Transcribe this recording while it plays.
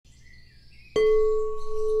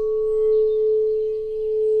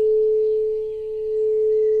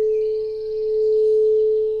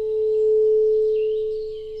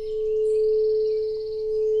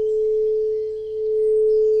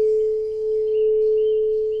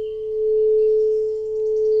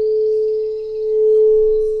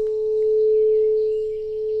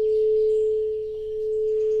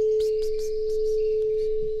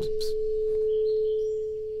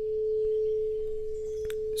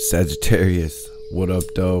Sagittarius, what up,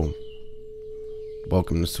 though?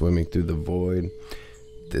 Welcome to Swimming Through the Void.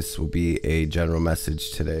 This will be a general message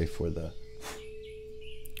today for the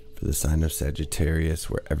sign of Sagittarius,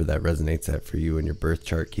 wherever that resonates at for you in your birth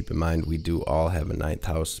chart. Keep in mind, we do all have a ninth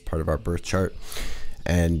house part of our birth chart,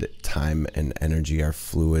 and time and energy are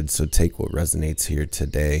fluid. So take what resonates here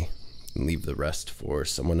today and leave the rest for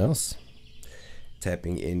someone else.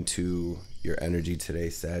 Tapping into your energy today,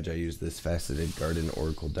 Sag, I use this Faceted Garden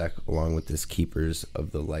Oracle deck along with this Keepers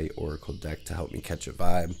of the Light Oracle deck to help me catch a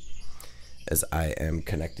vibe as I am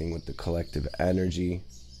connecting with the collective energy.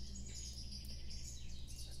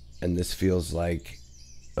 And this feels like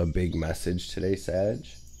a big message today, Sag,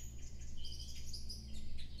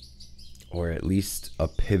 or at least a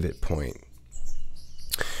pivot point.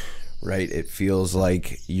 Right, it feels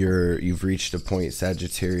like you've reached a point,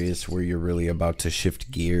 Sagittarius, where you're really about to shift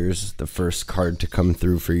gears. The first card to come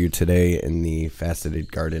through for you today in the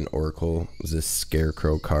Faceted Garden Oracle is this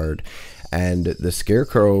Scarecrow card, and the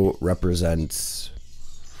Scarecrow represents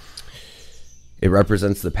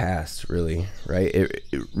the past, really, right? It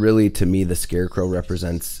really, to me, the Scarecrow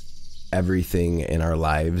represents everything in our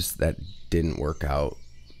lives that didn't work out.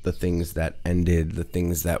 The things that ended, the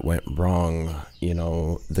things that went wrong, you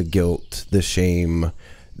know, the guilt, the shame,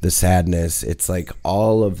 the sadness. It's like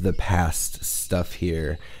all of the past stuff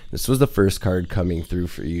here. This was the first card coming through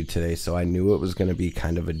for you today, so I knew it was going to be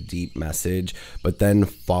kind of a deep message. But then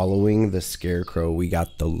following the Scarecrow, we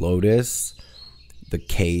got the Lotus, the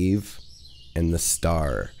Cave, and the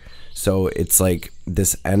Star. So it's like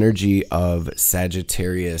this energy of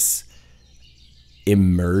Sagittarius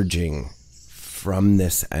emerging from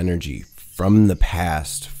this energy, from the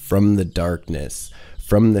past, from the darkness,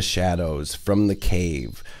 from the shadows, from the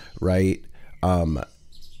cave, right?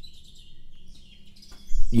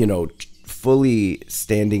 You know, fully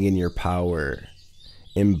standing in your power,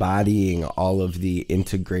 embodying all of the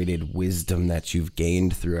integrated wisdom that you've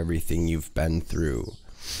gained through everything you've been through.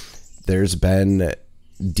 There's been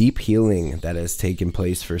deep healing that has taken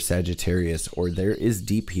place for Sagittarius, or there is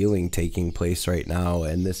deep healing taking place right now,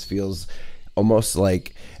 and this feels almost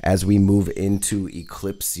like as we move into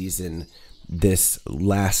eclipse season, this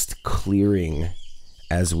last clearing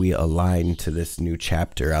as we align to this new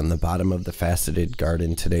chapter. On the bottom of the Faceted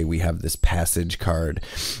Garden today, we have this Passage card.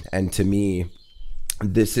 And to me,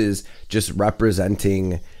 this is just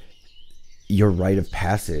representing your rite of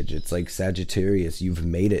passage. It's like, Sagittarius, you've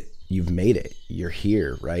made it. You've made it. You're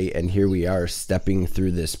here, right? And here we are stepping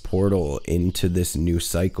through this portal into this new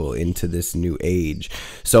cycle, into this new age.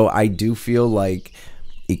 So I do feel like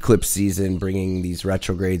eclipse season, bringing these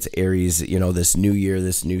retrogrades, Aries, you know, this new year,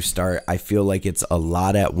 this new start, I feel like it's a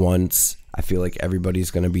lot at once. I feel like everybody's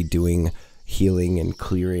going to be doing healing and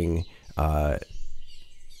clearing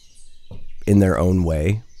in their own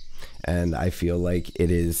way. And I feel like it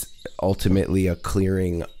is ultimately a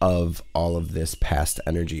clearing of all of this past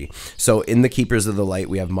energy. So in the Keepers of the Light,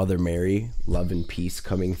 we have Mother Mary, love and peace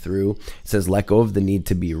coming through. It says, let go of the need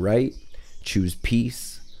to be right, choose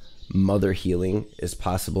peace. Mother healing is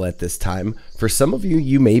possible at this time. For some of you,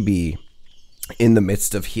 you may be in the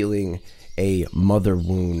midst of healing a mother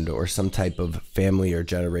wound or some type of family or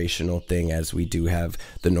generational thing, as we do have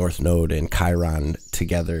the North Node and Chiron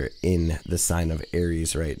together in the sign of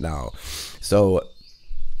Aries right now. So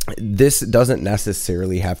this doesn't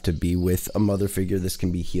necessarily have to be with a mother figure. This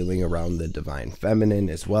can be healing around the divine feminine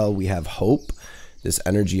as well. We have hope, this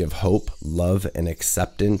energy of hope, love, and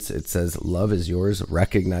acceptance. It says, love is yours.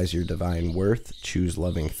 Recognize your divine worth. Choose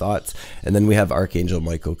loving thoughts. And then we have Archangel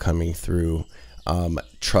Michael coming through,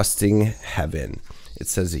 trusting heaven. It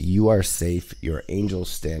says, you are safe. Your angels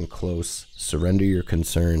stand close. Surrender your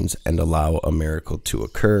concerns and allow a miracle to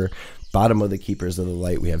occur. Bottom of the Keepers of the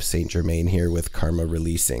Light, we have Saint Germain here with karma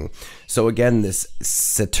releasing. So again, this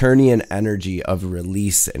Saturnian energy of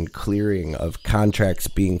release and clearing, of contracts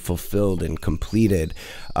being fulfilled and completed.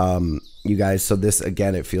 You guys, so this,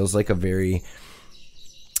 again, it feels like a very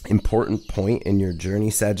important point in your journey,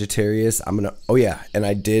 Sagittarius. Oh yeah, and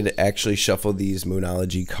I did actually shuffle these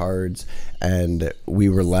Moonology cards, and we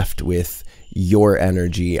were left with your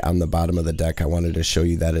energy on the bottom of the deck. I wanted to show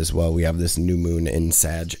you that as well. We have this new moon in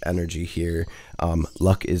Sag energy here.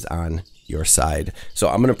 Luck is on your side. So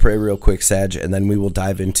I'm going to pray real quick, Sag, and then we will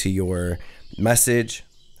dive into your message.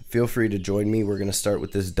 Feel free to join me. We're going to start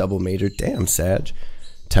with this double major. Damn, Sag.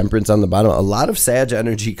 Temperance on the bottom. A lot of Sag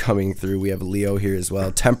energy coming through. We have Leo here as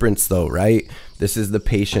well. Temperance, though, right? This is the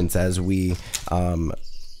patience as we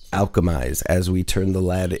alchemize, as we turn the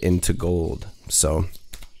lead into gold. So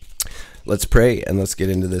let's pray and let's get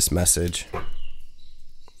into this message.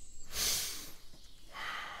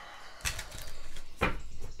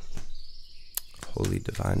 Holy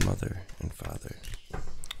Divine Mother and Father,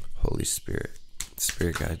 Holy Spirit,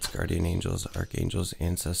 Spirit guides, guardian angels, archangels,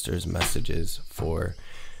 ancestors, messages for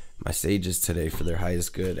my sages today for their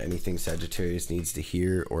highest good. Anything Sagittarius needs to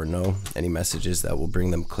hear or know, any messages that will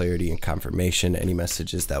bring them clarity and confirmation, any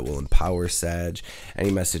messages that will empower Sag,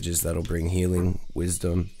 any messages that will bring healing,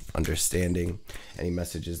 wisdom, understanding, any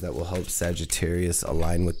messages that will help Sagittarius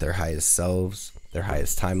align with their highest selves, their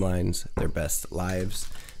highest timelines, their best lives.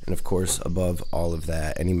 And of course, above all of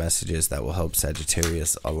that, any messages that will help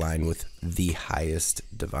Sagittarius align with the highest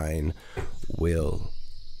divine will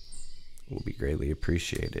be greatly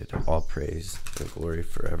appreciated. All praise and glory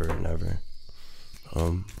forever and ever.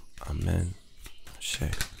 Amen. Ashe.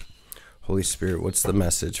 Holy Spirit, what's the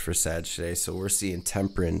message for Sag today? So we're seeing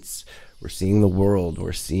temperance, we're seeing the world,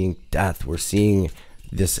 we're seeing death, we're seeing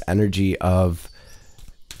this energy of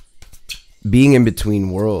being in between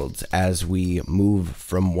worlds as we move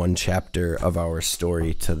from one chapter of our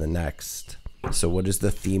story to the next. So what is the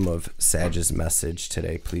theme of Sag's message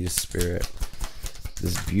today, please, Spirit?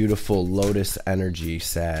 This beautiful lotus energy,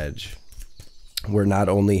 Sag, where not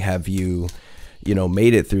only have you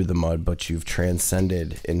made it through the mud, but you've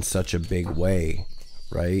transcended in such a big way,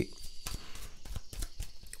 right?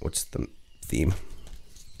 What's the theme?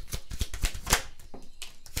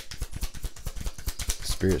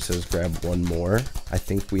 Spirit says grab one more. I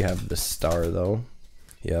think we have the star though.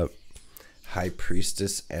 Yep. High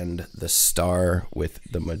Priestess and the star with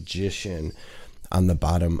the Magician on the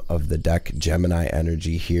bottom of the deck. Gemini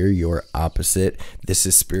energy here, your opposite. This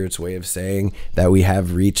is Spirit's way of saying that we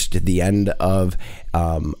have reached the end of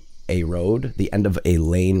a road, the end of a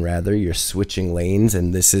lane rather. You're switching lanes,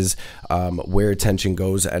 and this is where attention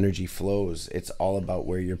goes, energy flows. It's all about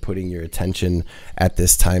where you're putting your attention at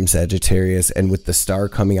this time, Sagittarius. And with the star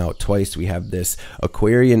coming out twice, we have this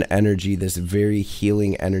Aquarian energy, this very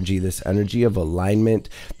healing energy, this energy of alignment,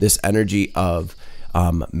 this energy of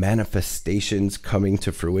manifestations coming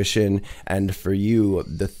to fruition. And for you,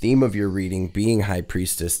 the theme of your reading being High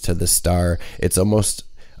Priestess to the star, it's almost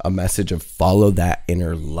a message of follow that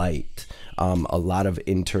inner light. A lot of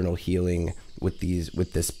internal healing with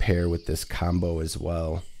this pair, with this combo as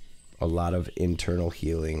well. A lot of internal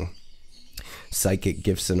healing. Psychic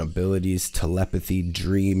gifts and abilities, telepathy,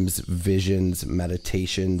 dreams, visions,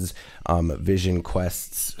 meditations, vision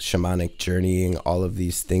quests, shamanic journeying, all of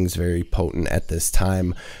these things very potent at this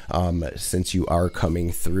time. Since you are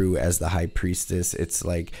coming through as the High Priestess, it's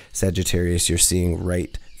like Sagittarius, you're seeing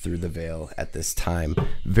right through the veil at this time.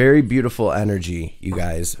 Very beautiful energy, you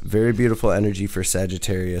guys. Very beautiful energy for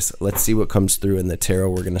Sagittarius. Let's see what comes through in the tarot.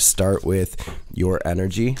 We're going to start with your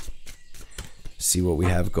energy, see what we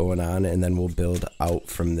have going on, and then we'll build out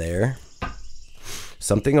from there.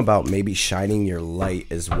 Something about maybe shining your light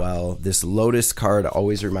as well. This Lotus card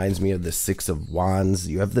always reminds me of the Six of Wands.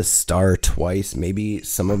 You have the star twice. Maybe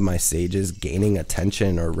some of my sages gaining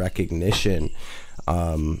attention or recognition.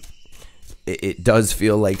 It does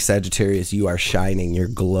feel like, Sagittarius, you are shining. You're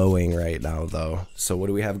glowing right now, though. So what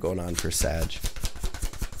do we have going on for Sag?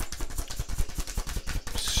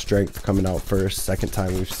 Strength coming out first. Second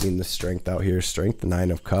time we've seen the strength out here. Strength, the Nine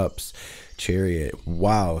of Cups, Chariot.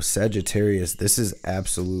 Wow, Sagittarius, this is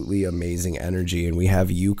absolutely amazing energy. And we have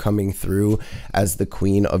you coming through as the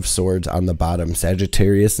Queen of Swords on the bottom.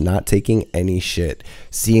 Sagittarius not taking any shit.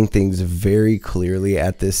 Seeing things very clearly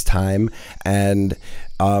at this time. And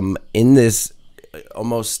in this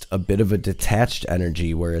almost a bit of a detached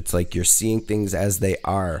energy where it's like you're seeing things as they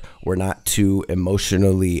are. We're not too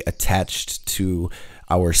emotionally attached to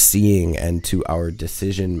our seeing and to our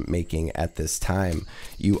decision making at this time.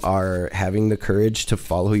 You are having the courage to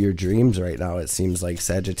follow your dreams right now. It seems like,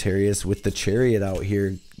 Sagittarius, with the Chariot out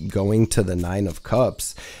here going to the Nine of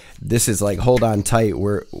Cups. This is like, hold on tight,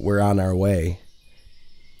 we're on our way.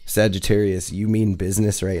 Sagittarius, you mean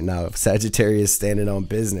business right now. Sagittarius standing on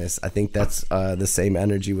business. I think that's the same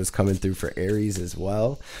energy was coming through for Aries as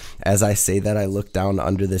well. As I say that, I look down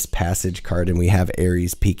under this Passage card and we have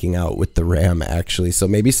Aries peeking out with the Ram, actually. So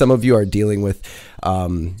maybe some of you are dealing with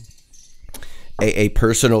a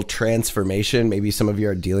personal transformation. Maybe some of you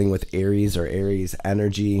are dealing with Aries or Aries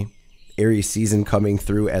energy. Aries season coming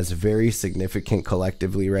through as very significant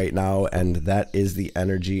collectively right now, and that is the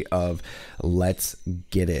energy of let's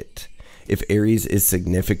get it. If Aries is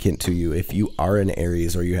significant to you, if you are an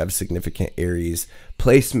Aries or you have significant Aries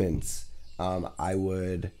placements, I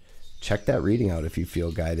would check that reading out if you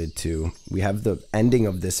feel guided to. We have the ending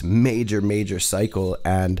of this major cycle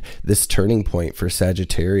and this turning point for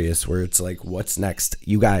Sagittarius where it's like, what's next?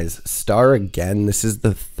 You guys, star again. This is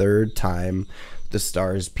the third time the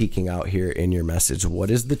stars peeking out here in your message.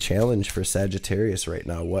 What is the challenge for Sagittarius right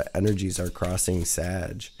now? What energies are crossing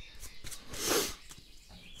Sag?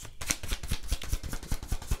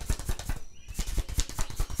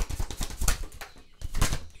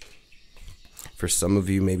 For some of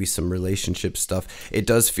you, maybe some relationship stuff. It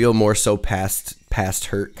does feel more so past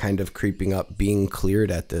hurt kind of creeping up, being cleared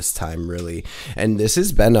at this time, really. And this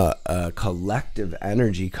has been a collective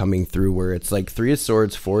energy coming through where it's like 3 of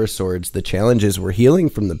Swords, 4 of Swords. The challenge is we're healing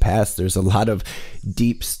from the past. There's a lot of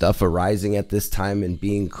deep stuff arising at this time and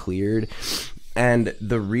being cleared. And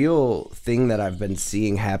the real thing that I've been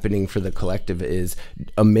seeing happening for the collective is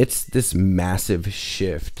amidst this massive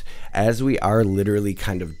shift, as we are literally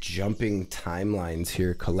kind of jumping timelines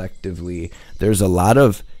here collectively, there's a lot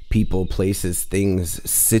of people, places, things,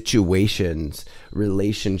 situations,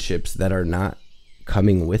 relationships that are not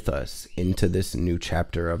coming with us into this new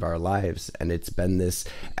chapter of our lives. And it's been this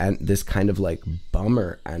kind of like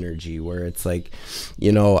bummer energy where it's like,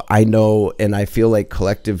 you know, I know, and I feel like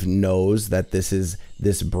collective knows that this is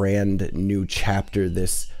this brand new chapter,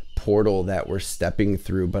 this portal that we're stepping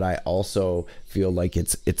through, but I also feel like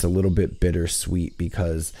it's a little bit bittersweet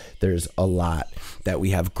because there's a lot that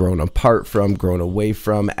we have grown apart from, grown away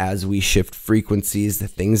from as we shift frequencies. The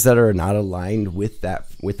things that are not aligned with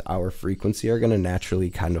our frequency are going to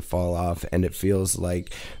naturally kind of fall off, and it feels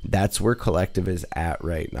like that's where collective is at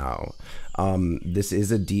right now. This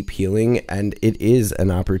is a deep healing, and it is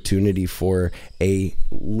an opportunity for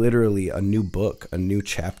literally a new book, a new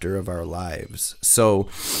chapter of our lives. So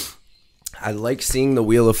I like seeing the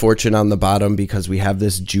Wheel of Fortune on the bottom because we have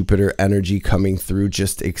this Jupiter energy coming through,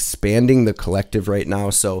 just expanding the collective right now.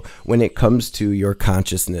 So when it comes to your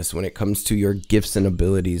consciousness, when it comes to your gifts and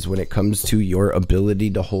abilities, when it comes to your ability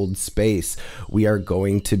to hold space, we are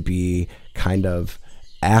going to be kind of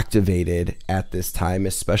activated at this time,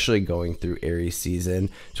 especially going through Aries season,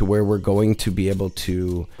 to where we're going to be able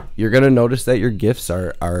to, you're going to notice that your gifts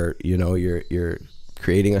are you know, you're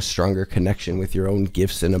creating a stronger connection with your own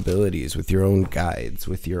gifts and abilities, with your own guides,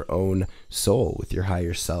 with your own soul, with your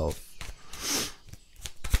higher self.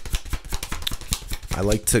 I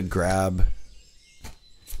like to grab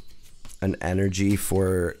an energy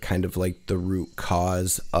for kind of like the root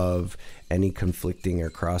cause of any conflicting or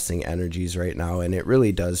crossing energies right now, and it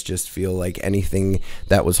really does just feel like anything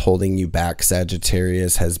that was holding you back,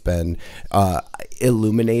 Sagittarius, has been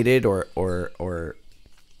illuminated or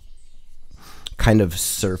kind of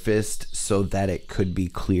surfaced so that it could be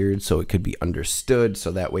cleared, so it could be understood, so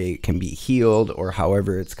that way it can be healed, or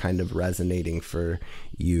however it's kind of resonating for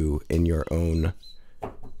you in your own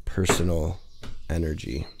personal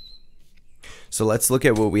energy. So let's look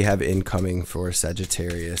at what we have incoming for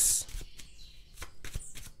Sagittarius.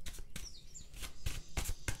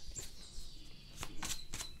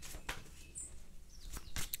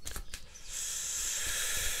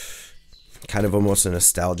 Kind of almost a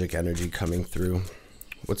nostalgic energy coming through.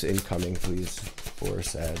 What's incoming, please, for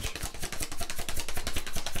Sag?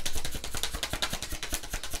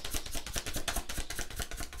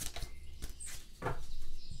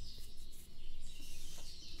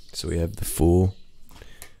 So we have the Fool,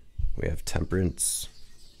 we have Temperance,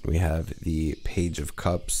 we have the Page of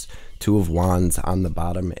Cups, Two of Wands on the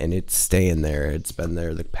bottom, and it's staying there. It's been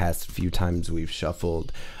there the past few times we've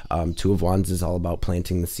shuffled. Two of Wands is all about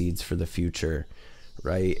planting the seeds for the future,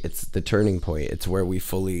 right? It's the turning point. It's where we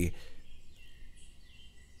fully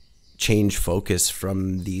change focus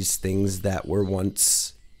from these things that were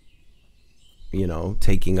once, you know,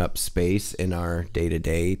 taking up space in our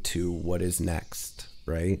day-to-day to what is next,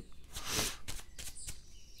 right?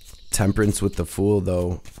 Temperance with the Fool,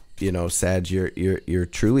 though, you know, Sag, you're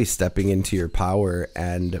truly stepping into your power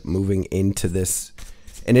and moving into this.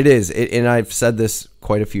 And it is, and I've said this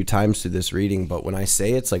quite a few times through this reading, but when I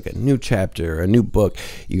say it's like a new chapter, a new book,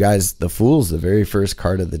 you guys, the Fool's the very first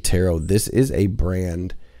card of the tarot. This is a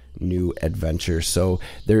brand new adventure. So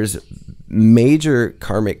there's major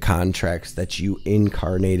karmic contracts that you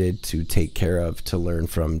incarnated to take care of, to learn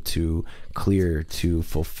from, to clear, to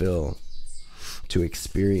fulfill, to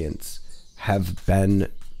experience, have been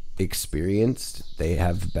experienced. They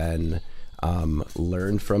have been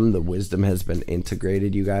learned from. The wisdom has been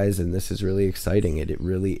integrated, you guys, and this is really exciting. It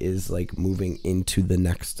really is like moving into the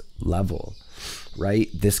next level, right?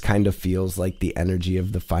 This kind of feels like the energy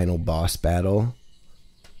of the final boss battle.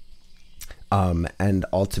 And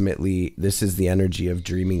ultimately, this is the energy of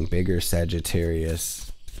dreaming bigger,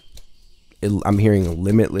 Sagittarius. I'm hearing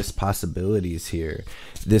limitless possibilities here.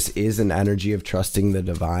 This is an energy of trusting the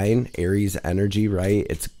divine, Aries energy, right?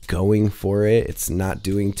 It's going for it. It's not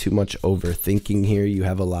doing too much overthinking here. You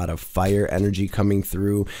have a lot of fire energy coming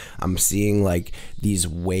through. I'm seeing like these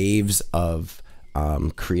waves of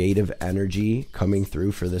creative energy coming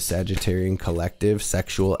through for the Sagittarian collective,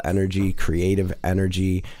 sexual energy, creative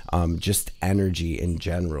energy, just energy in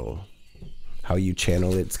general. How you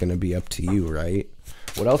channel it's going to be up to you, right?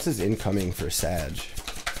 What else is incoming for Sag?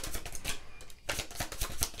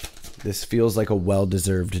 This feels like a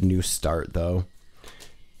well-deserved new start, though.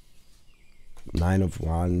 Nine of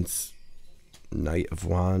Wands, Knight of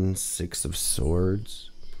Wands, Six of Swords.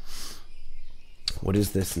 What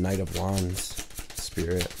is this Knight of Wands,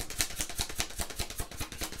 Spirit?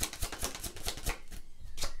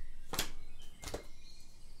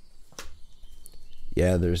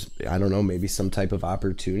 Yeah, there's, I don't know, maybe some type of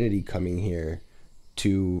opportunity coming here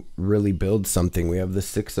to really build something. We have the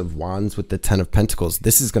Six of Wands with the Ten of Pentacles.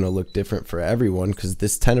 This is going to look different for everyone because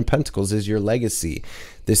this Ten of Pentacles is your legacy.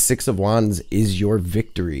 This Six of Wands is your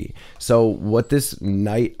victory. So what this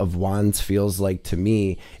Knight of Wands feels like to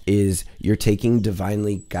me is you're taking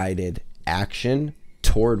divinely guided action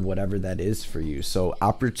toward whatever that is for you. So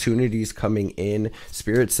opportunities coming in,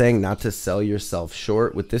 Spirit saying not to sell yourself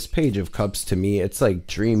short. With this Page of Cups, to me, it's like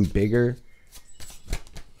dream bigger.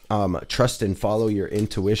 Trust and follow your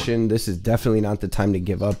intuition. This is definitely not the time to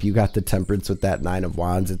give up. You got the Temperance with that Nine of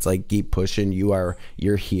Wands. It's like keep pushing. You're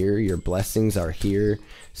here. Your blessings are here.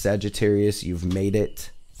 Sagittarius, you've made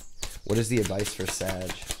it. What is the advice for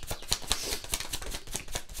Sag?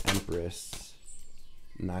 Empress,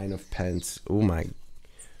 Nine of Pence. Oh my.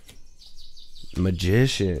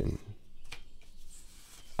 Magician.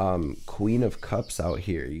 Queen of Cups out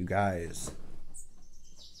here, you guys.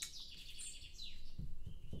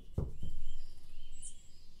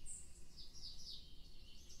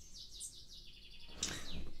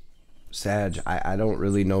 Sag, I don't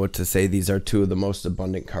really know what to say. These are two of the most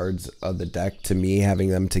abundant cards of the deck to me, having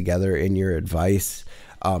them together in your advice.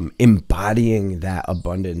 Embodying that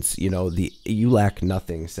abundance, you know, you lack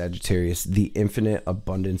nothing, Sagittarius. The infinite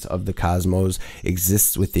abundance of the cosmos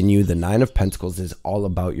exists within you. The Nine of Pentacles is all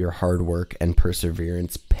about your hard work and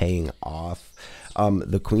perseverance paying off.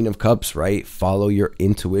 The Queen of Cups, right? Follow your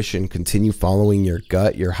intuition, continue following your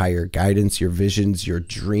gut, your higher guidance, your visions, your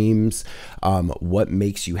dreams, what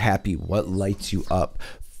makes you happy, what lights you up.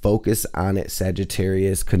 Focus on it,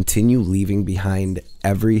 Sagittarius. Continue leaving behind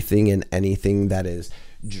everything and anything that is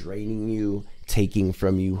draining you, taking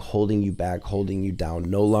from you, holding you back, holding you down,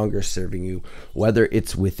 no longer serving you, whether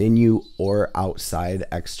it's within you or outside,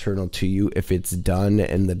 external to you. If it's done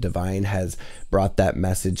and the divine has brought that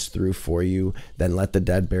message through for you, then let the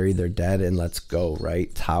dead bury their dead and let's go,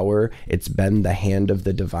 right? Tower, it's been the hand of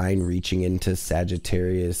the divine reaching into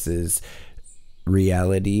Sagittarius's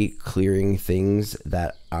reality, clearing things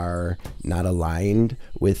that are not aligned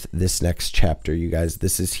with this next chapter. You guys,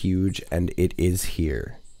 this is huge and it is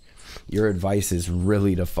here. Your advice is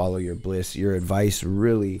really to follow your bliss. Your advice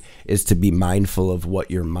really is to be mindful of what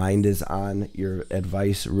your mind is on. Your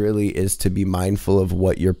advice really is to be mindful of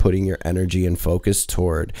what you're putting your energy and focus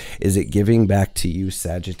toward. Is it giving back to you,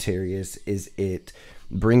 Sagittarius? Is it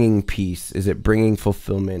bringing peace? Is it bringing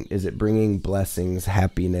fulfillment? Is it bringing blessings,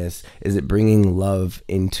 happiness? Is it bringing love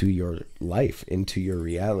into your life, into your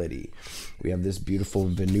reality? We have this beautiful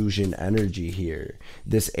Venusian energy here.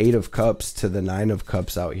 This Eight of Cups to the Nine of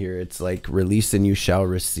Cups out here. It's like release and you shall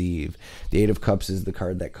receive. The Eight of Cups is the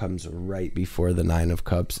card that comes right before the Nine of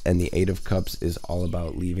Cups. And the Eight of Cups is all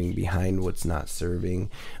about leaving behind what's not serving,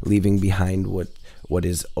 leaving behind what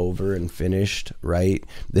is over and finished, right?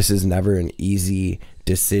 This is never an easy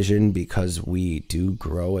decision because we do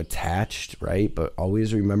grow attached, right? But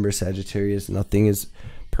always remember, Sagittarius, nothing is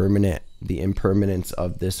permanent. The impermanence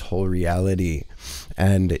of this whole reality,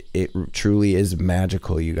 and it truly is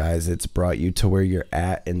magical, you guys. It's brought you to where you're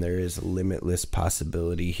at, and there is limitless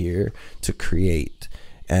possibility here to create.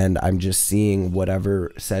 And I'm just seeing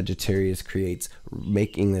whatever Sagittarius creates,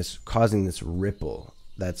 causing this ripple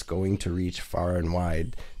that's going to reach far and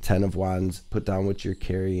wide. 10 of Wands, put down what you're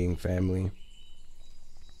carrying, family.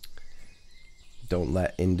 Don't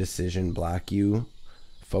let indecision block you.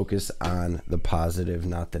 Focus on the positive,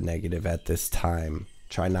 not the negative at this time.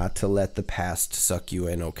 Try not to let the past suck you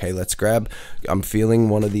in, okay? Let's grab, I'm feeling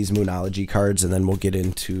one of these Moonology cards, and then we'll get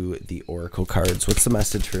into the Oracle cards. What's the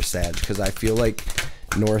message for Sag? Because I feel like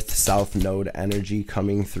North-South node energy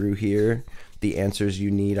coming through here. The answers you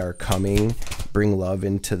need are coming. Bring love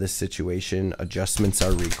into the situation. Adjustments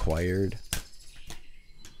are required.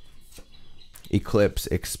 Eclipse,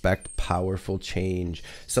 expect powerful change.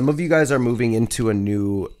 Some of you guys are moving into a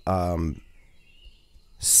new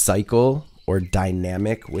cycle or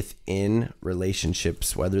dynamic within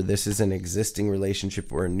relationships, whether this is an existing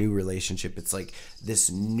relationship or a new relationship. It's like this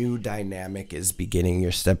new dynamic is beginning.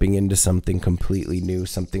 You're stepping into something completely new,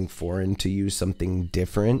 something foreign to you, something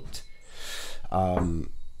different.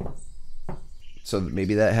 So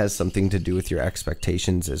maybe that has something to do with your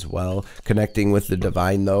expectations as well. Connecting with the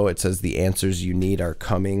divine, though, it says the answers you need are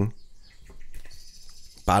coming.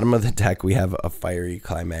 Bottom of the deck, we have a fiery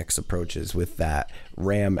climax approaches with that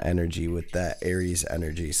Ram energy, with that Aries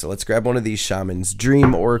energy. So let's grab one of these shamans.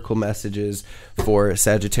 Dream oracle messages for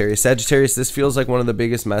Sagittarius. Sagittarius, this feels like one of the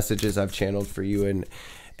biggest messages I've channeled for you in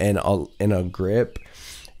a grip.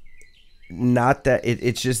 Not that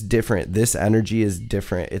it's just different. This energy is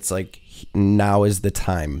different. It's like now is the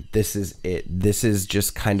time. This is it. This is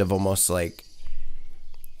just kind of almost like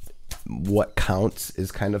what counts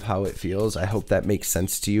is kind of how it feels. I hope that makes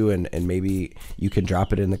sense to you, and maybe you can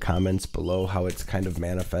drop it in the comments below how it's kind of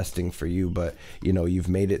manifesting for you. But you know, you've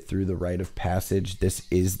made it through the rite of passage. This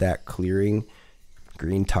is that clearing.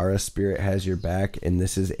 Green Tara spirit has your back, and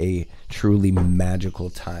this is a truly magical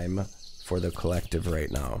time for the collective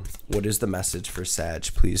right now. What is the message for Sag,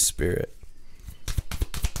 please, spirit?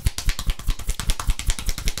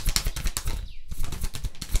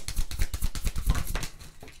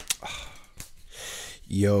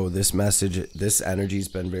 Yo, this message, this energy's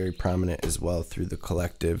been very prominent as well through the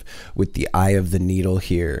collective with the eye of the needle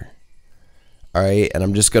here. All right, and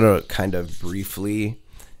I'm just gonna kind of briefly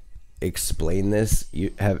explain this.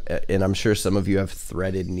 You have, and I'm sure some of you have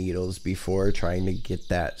threaded needles before, trying to get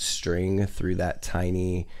that string through that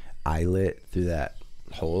tiny eyelet, through that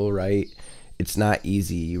hole, right? It's not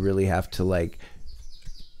easy. You really have to, like,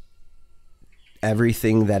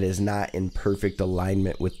 everything that is not in perfect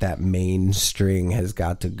alignment with that main string has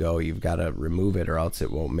got to go. You've got to remove it or else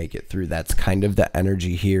it won't make it through. That's kind of the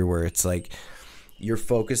energy here, where it's like you're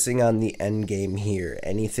focusing on the end game here.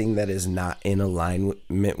 Anything that is not in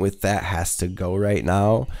alignment with that has to go right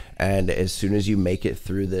now. And as soon as you make it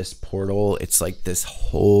through this portal, it's like this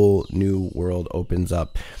whole new world opens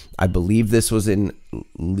up. I believe this was in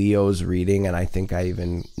Leo's reading, and I think I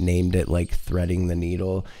even named it like threading the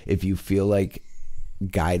needle. If you feel like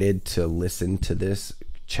guided to listen to this,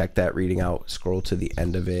 check that reading out, scroll to the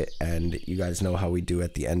end of it, and you guys know how we do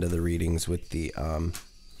at the end of the readings with the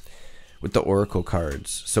oracle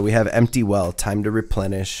cards. So we have empty well, time to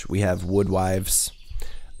replenish. We have woodwives,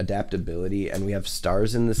 adaptability, and we have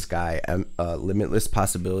stars in the sky, limitless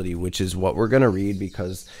possibility, which is what we're going to read,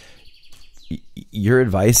 because your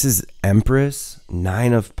advice is Empress,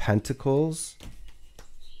 9 of Pentacles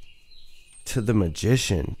to the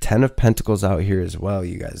Magician, 10 of Pentacles out here as well.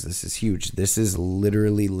 You guys, this is huge. This is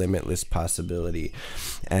literally limitless possibility.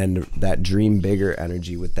 And that dream bigger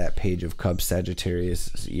energy with that Page of Cups,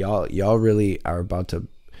 Sagittarius, y'all really are about to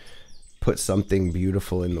put something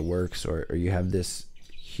beautiful in the works, or you have this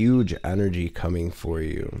huge energy coming for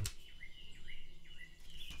you.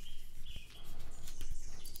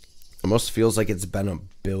 Almost feels like it's been a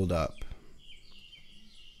build up.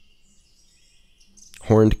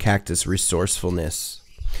 Horned cactus, resourcefulness.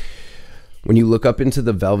 When you look up into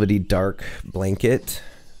the velvety dark blanket,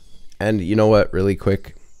 and you know what, really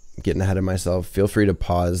quick, getting ahead of myself, feel free to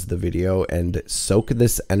pause the video and soak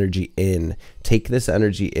this energy in. Take this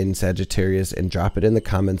energy in, Sagittarius, and drop it in the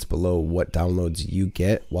comments below what downloads you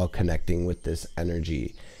get while connecting with this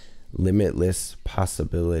energy. Limitless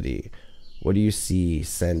possibility. What do you see,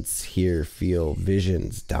 sense, hear, feel,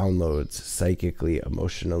 visions, downloads, psychically,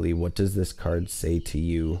 emotionally? What does this card say to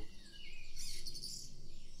you?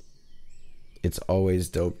 It's always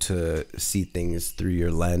dope to see things through your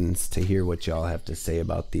lens, to hear what y'all have to say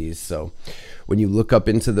about these. So when you look up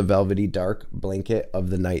into the velvety dark blanket of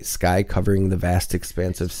the night sky covering the vast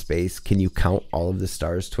expanse of space, can you count all of the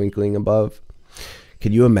stars twinkling above?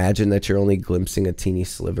 Can you imagine that you're only glimpsing a teeny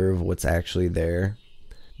sliver of what's actually there?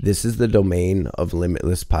 This is the domain of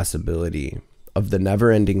limitless possibility, of the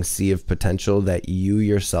never-ending sea of potential that you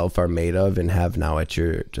yourself are made of and have now at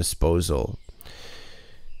your disposal.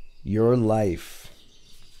 Your life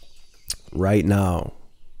right now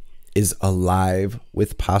is alive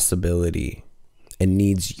with possibility and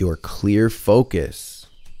needs your clear focus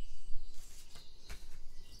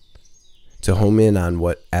to home in on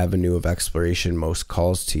what avenue of exploration most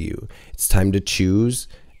calls to you. It's time to choose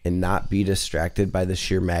and not be distracted by the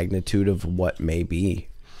sheer magnitude of what may be.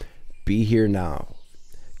 Be here now.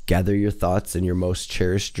 Gather your thoughts and your most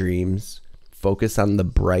cherished dreams. Focus on the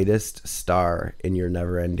brightest star in your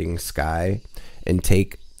never-ending sky, and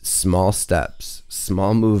take Small steps,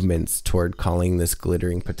 small movements toward calling this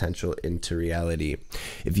glittering potential into reality.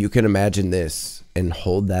 If you can imagine this and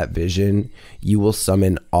hold that vision, you will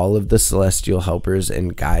summon all of the celestial helpers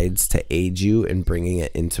and guides to aid you in bringing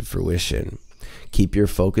it into fruition. Keep your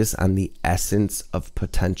focus on the essence of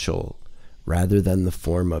potential rather than the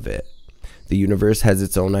form of it. The universe has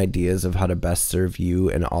its own ideas of how to best serve you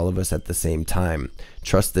and all of us at the same time.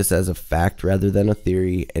 Trust this as a fact rather than a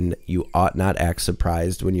theory, and you ought not act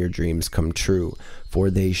surprised when your dreams come true, for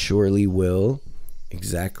they surely will,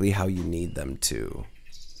 exactly how you need them to.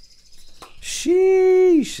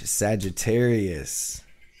 Sheesh, Sagittarius.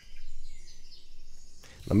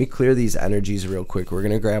 Let me clear these energies real quick. We're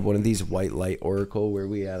going to grab one of these white light oracle. Where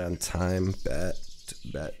we at on time? Bet.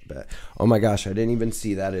 Oh my gosh, I didn't even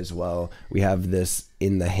see that as well. We have this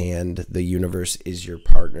in the hand. The universe is your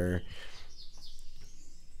partner.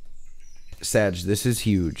 Sag, this is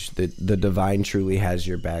huge. The divine truly has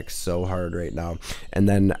your back so hard right now. And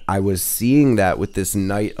then I was seeing that with this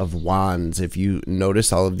Knight of Wands. If you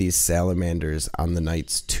notice all of these salamanders on the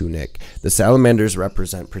knight's tunic, the salamanders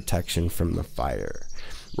represent protection from the fire,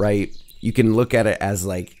 right? You can look at it as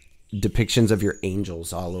like depictions of your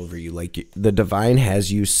angels all over you. Like the divine has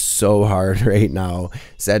you so hard right now,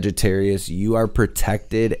 Sagittarius. You are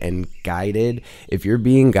protected and guided. If you're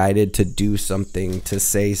being guided to do something, to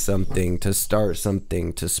say something, to start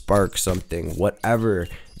something, to spark something, whatever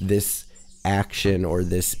this action or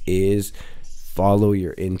this is, follow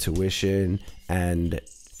your intuition and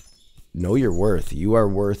know your worth. You are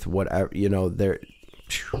worth whatever, you know. There,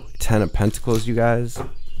 10 of Pentacles, you guys.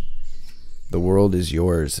 The world is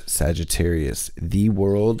yours, Sagittarius. The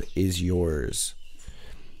world is yours.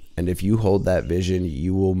 And if you hold that vision,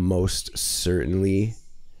 you will most certainly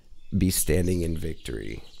be standing in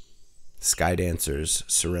victory. Sky dancers,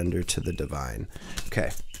 surrender to the divine.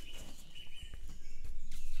 Okay.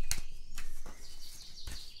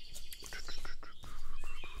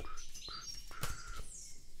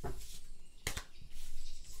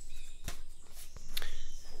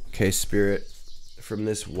 Okay, Spirit. From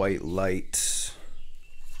this white light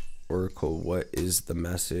oracle, what is the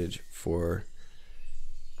message for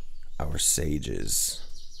our sages?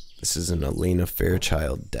 This is an Elena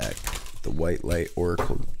Fairchild deck, the white light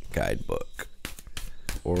oracle guidebook,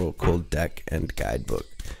 oracle deck and guidebook.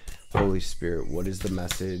 Holy Spirit, what is the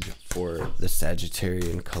message for the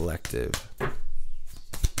Sagittarian collective?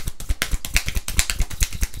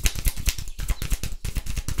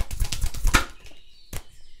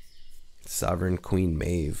 Sovereign Queen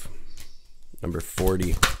Maeve, number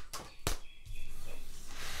 40.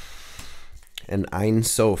 And Ein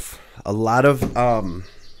Sof. A lot of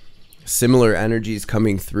similar energies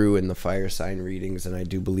coming through in the fire sign readings, and I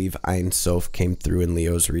do believe Ein Sof came through in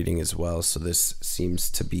Leo's reading as well, so this seems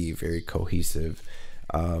to be very cohesive.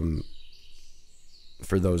 For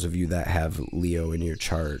those of you that have Leo in your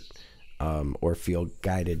chart, or feel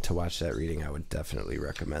guided to watch that reading, I would definitely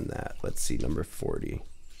recommend that. Let's see, number 40.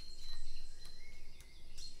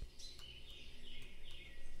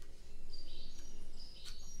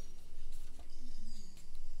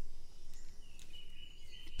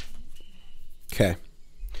 Okay.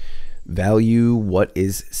 Value what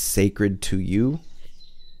is sacred to you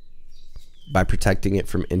by protecting it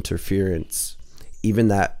from interference, even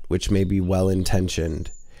that which may be well-intentioned.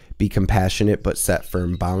 Be compassionate but set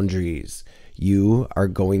firm boundaries. You are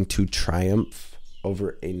going to triumph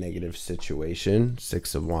over a negative situation.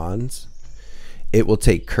 6 of Wands. It will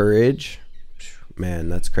take courage. Man,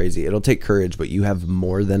 that's crazy. It'll take courage, but you have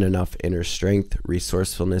more than enough inner strength,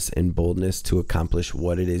 resourcefulness, and boldness to accomplish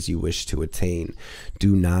what it is you wish to attain.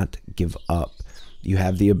 Do not give up. You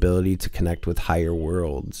have the ability to connect with higher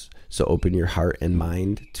worlds, so open your heart and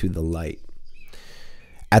mind to the light.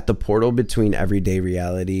 At the portal between everyday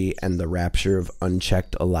reality and the rapture of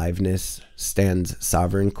unchecked aliveness stands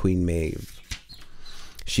Sovereign Queen Maeve.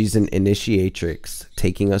 She's an initiatrix,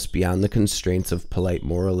 taking us beyond the constraints of polite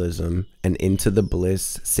moralism and into the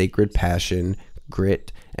bliss, sacred passion,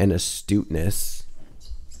 grit, and astuteness.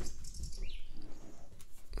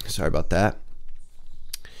 Sorry about that.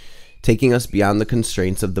 Taking us beyond the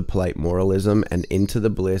constraints of the polite moralism and into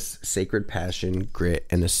the bliss, sacred passion, grit,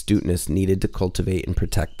 and astuteness needed to cultivate and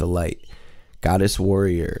protect the light. Goddess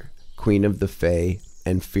warrior, queen of the Fae,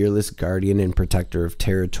 and fearless guardian and protector of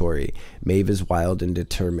territory, Maeve is wild and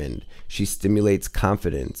determined. She stimulates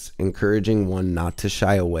confidence, encouraging one not to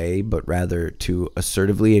shy away, but rather to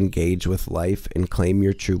assertively engage with life and claim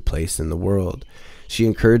your true place in the world. She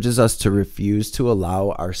encourages us to refuse to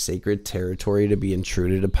allow our sacred territory to be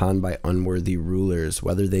intruded upon by unworthy rulers,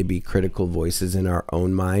 whether they be critical voices in our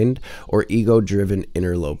own mind or ego-driven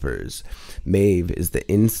interlopers. Maeve is the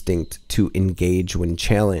instinct to engage when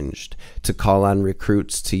challenged, to call on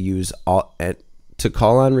recruits and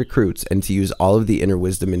to use all of the inner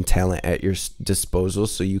wisdom and talent at your disposal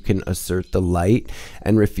so you can assert the light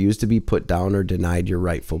and refuse to be put down or denied your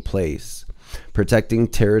rightful place. Protecting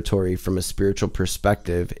territory from a spiritual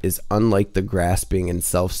perspective is unlike the grasping and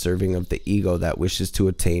self-serving of the ego that wishes to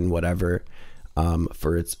attain whatever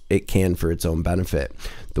it can for its own benefit.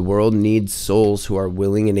 The world needs souls who are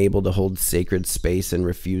willing and able to hold sacred space and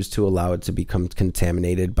refuse to allow it to become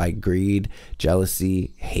contaminated by greed,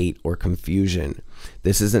 jealousy, hate, or confusion.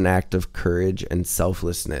 This is an act of courage and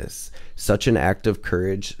selflessness. Such an act of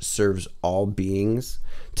courage serves all beings.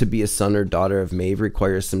 To be a son or daughter of Maeve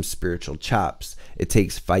requires some spiritual chops. It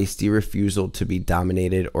takes feisty refusal to be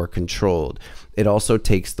dominated or controlled. It also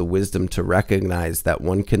takes the wisdom to recognize that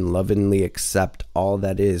one can lovingly accept all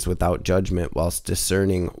that is without judgment, whilst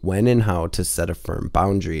discerning when and how to set a firm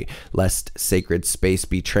boundary, lest sacred space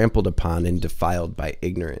be trampled upon and defiled by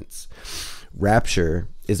ignorance. Rapture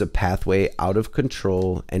is a pathway out of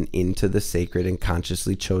control and into the sacred and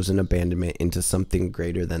consciously chosen abandonment into something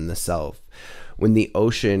greater than the self. When the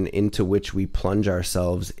ocean into which we plunge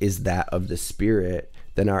ourselves is that of the spirit,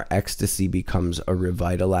 then our ecstasy becomes a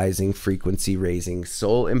revitalizing, frequency-raising,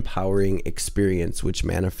 soul-empowering experience which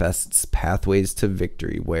manifests pathways to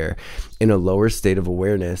victory where, in a lower state of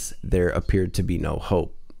awareness, there appeared to be no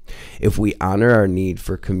hope. If we honor our need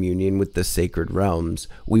for communion with the sacred realms,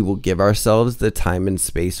 we will give ourselves the time and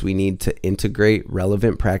space we need to integrate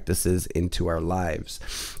relevant practices into our lives.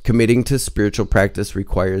 Committing to spiritual practice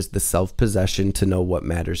requires the self-possession to know what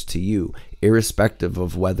matters to you, irrespective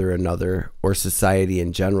of whether another or society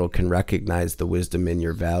in general can recognize the wisdom in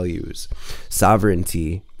your values.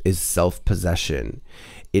 Sovereignty is self-possession.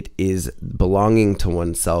 It is belonging to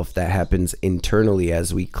oneself that happens internally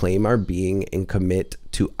as we claim our being and commit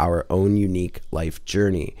to our own unique life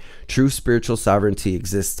journey. True spiritual sovereignty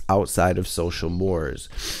exists outside of social mores.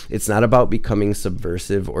 It's not about becoming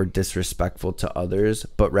subversive or disrespectful to others,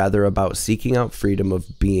 but rather about seeking out freedom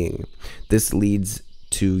of being. This leads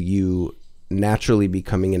to you naturally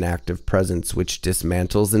becoming an active presence which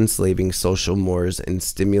dismantles enslaving social mores and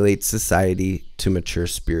stimulates society to mature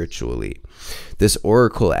spiritually. This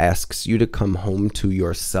oracle asks you to come home to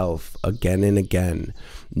yourself again and again.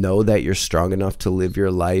 Know that you're strong enough to live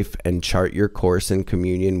your life and chart your course in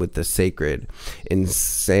communion with the sacred. In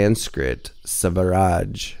Sanskrit,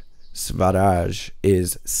 Swaraj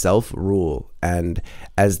is self-rule, and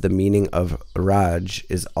as the meaning of Raj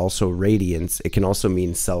is also radiance, it can also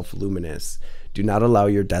mean self-luminous. Do not allow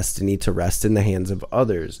your destiny to rest in the hands of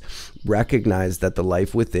others. Recognize that the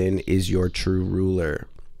life within is your true ruler.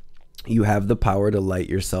 You have the power to light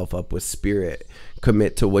yourself up with spirit.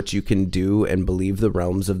 Commit to what you can do and believe the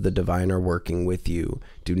realms of the divine are working with you.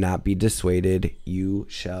 Do not be dissuaded. You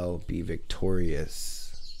shall be victorious.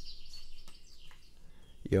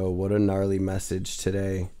 Yo, what a gnarly message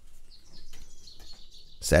today.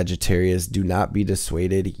 Sagittarius, do not be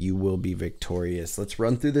dissuaded. You will be victorious. Let's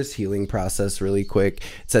run through this healing process really quick.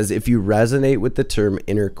 It says, if you resonate with the term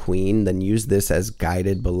inner queen, then use this as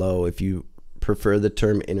guided below. If you prefer the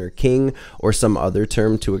term inner king or some other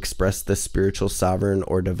term to express the spiritual sovereign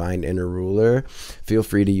or divine inner ruler, feel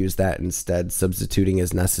free to use that instead, substituting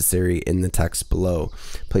as necessary in the text below.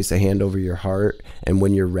 Place a hand over your heart, and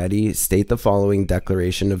when you're ready, state the following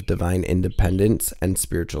declaration of divine independence and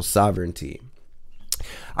spiritual sovereignty.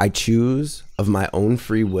 I choose of my own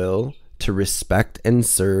free will to respect and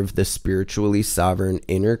serve the spiritually sovereign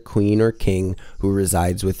inner queen or king who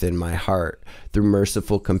resides within my heart. Through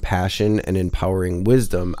merciful compassion and empowering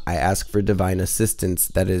wisdom, I ask for divine assistance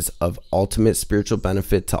that is of ultimate spiritual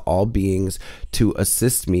benefit to all beings to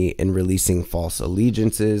assist me in releasing false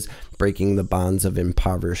allegiances, breaking the bonds of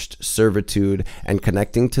impoverished servitude, and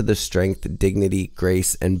connecting to the strength, dignity,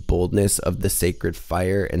 grace, and boldness of the sacred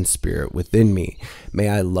fire and spirit within me. May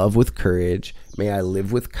I love with courage. May I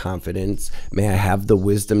live with confidence. May I have the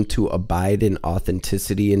wisdom to abide in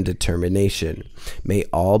authenticity and determination. May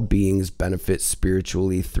all beings benefit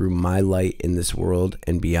spiritually through my light in this world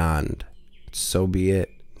and beyond. So be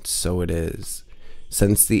it. So it is.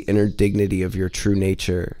 Sense the inner dignity of your true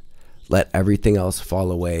nature. Let everything else fall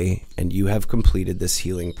away, and you have completed this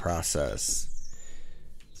healing process.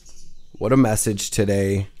 What a message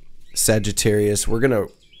today, Sagittarius. We're going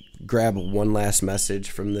to grab one last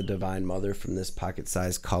message from the Divine Mother from this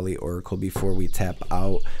pocket-sized Kali Oracle before we tap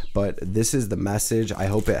out. But this is the message. I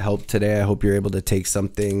hope it helped today. I hope you're able to take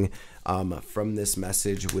something from this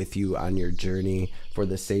message with you on your journey. For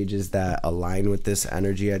the sages that align with this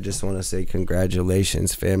energy, I just want to say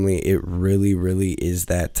congratulations, family. It really, really is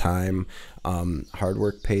that time. Hard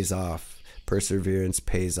work pays off. Perseverance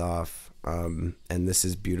pays off. And this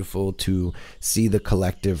is beautiful to see the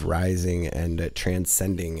collective rising and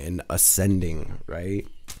transcending and ascending, right?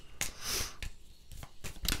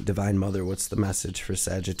 Divine Mother, what's the message for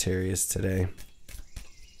Sagittarius today?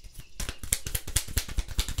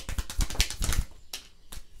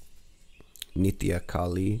 Nitya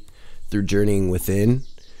Kali. Through journeying within,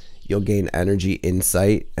 you'll gain energy,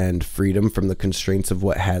 insight, and freedom from the constraints of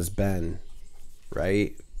what has been,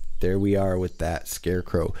 right? There we are with that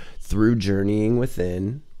scarecrow. Through journeying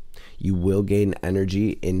within, you will gain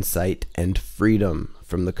energy, insight, and freedom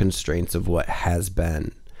from the constraints of what has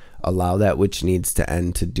been. Allow that which needs to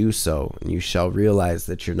end to do so, and you shall realize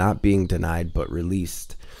that you're not being denied but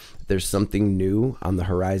released. There's something new on the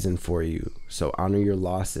horizon for you, so honor your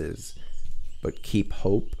losses, but keep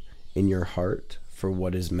hope in your heart for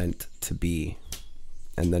what is meant to be.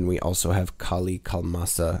 And then we also have Kali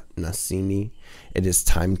Kalmasa Nasini. It is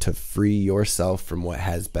time to free yourself from what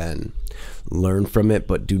has been. Learn from it,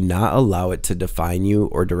 but do not allow it to define you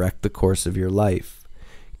or direct the course of your life.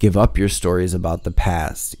 Give up your stories about the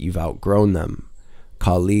past. You've outgrown them.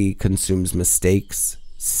 Kali consumes mistakes,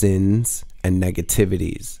 sins, and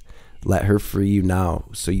negativities. Let her free you now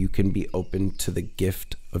so you can be open to the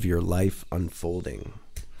gift of your life unfolding.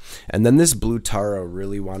 And then this blue Tara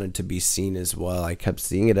really wanted to be seen as well. I kept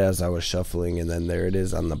seeing it as I was shuffling, and then there it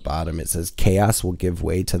is on the bottom. It says, chaos will give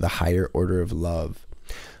way to the higher order of love.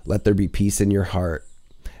 Let there be peace in your heart.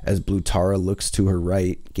 As blue Tara looks to her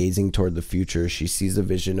right, gazing toward the future, she sees a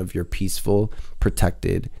vision of your peaceful,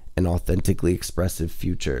 protected, and authentically expressive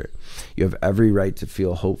future. You have every right to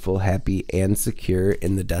feel hopeful, happy, and secure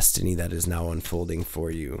in the destiny that is now unfolding for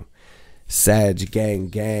you. Sag,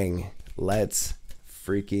 gang, let's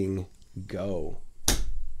freaking go.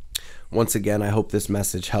 Once again, I hope this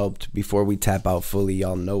message helped. Before we tap out fully,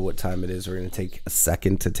 y'all know what time it is. We're going to take a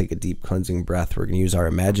second to take a deep cleansing breath. We're going to use our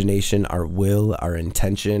imagination, our will, our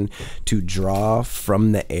intention to draw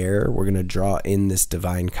from the air. We're going to draw in this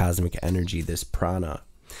divine cosmic energy, this prana.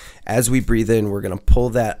 As we breathe in, we're going to pull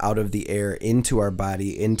that out of the air into our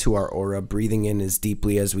body, into our aura, breathing in as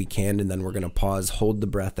deeply as we can. And then we're going to pause, hold the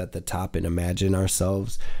breath at the top, and imagine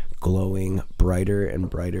ourselves glowing brighter and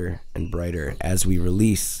brighter and brighter. As we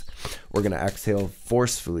release, we're going to exhale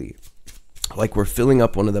forcefully, like we're filling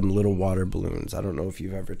up one of them little water balloons. I don't know if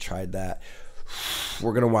you've ever tried that.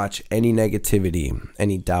 We're going to watch any negativity,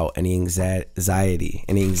 any doubt, any anxiety,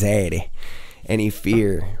 any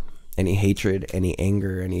fear, any hatred, any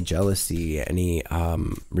anger, any jealousy, any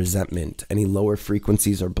resentment, any lower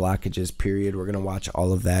frequencies or blockages, period. We're going to watch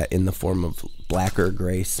all of that in the form of black or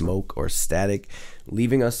gray smoke or static,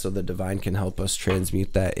 leaving us so the divine can help us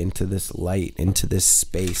transmute that into this light, into this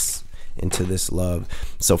space, into this love.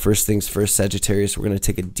 So first things first, Sagittarius, we're going to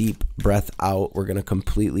take a deep breath out. We're going to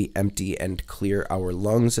completely empty and clear our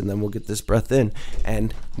lungs, and then we'll get this breath in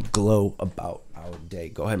and glow about our day.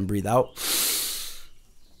 Go ahead and breathe out.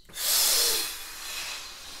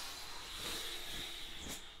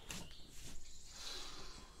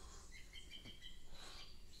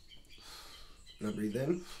 Now breathe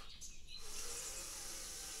in.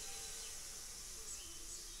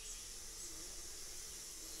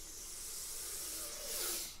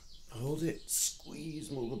 Hold it, squeeze,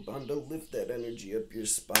 move a bundle, lift that energy up your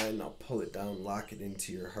spine. Now pull it down, lock it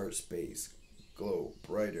into your heart space. Glow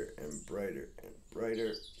brighter and brighter and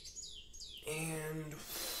brighter. And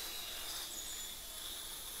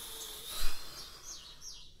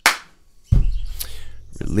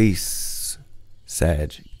release.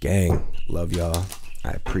 Sag gang, love y'all. I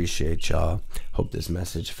appreciate y'all. Hope this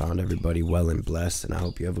message found everybody well and blessed, and I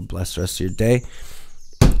hope you have a blessed rest of your day.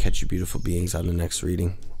 Catch you beautiful beings on the next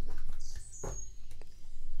reading.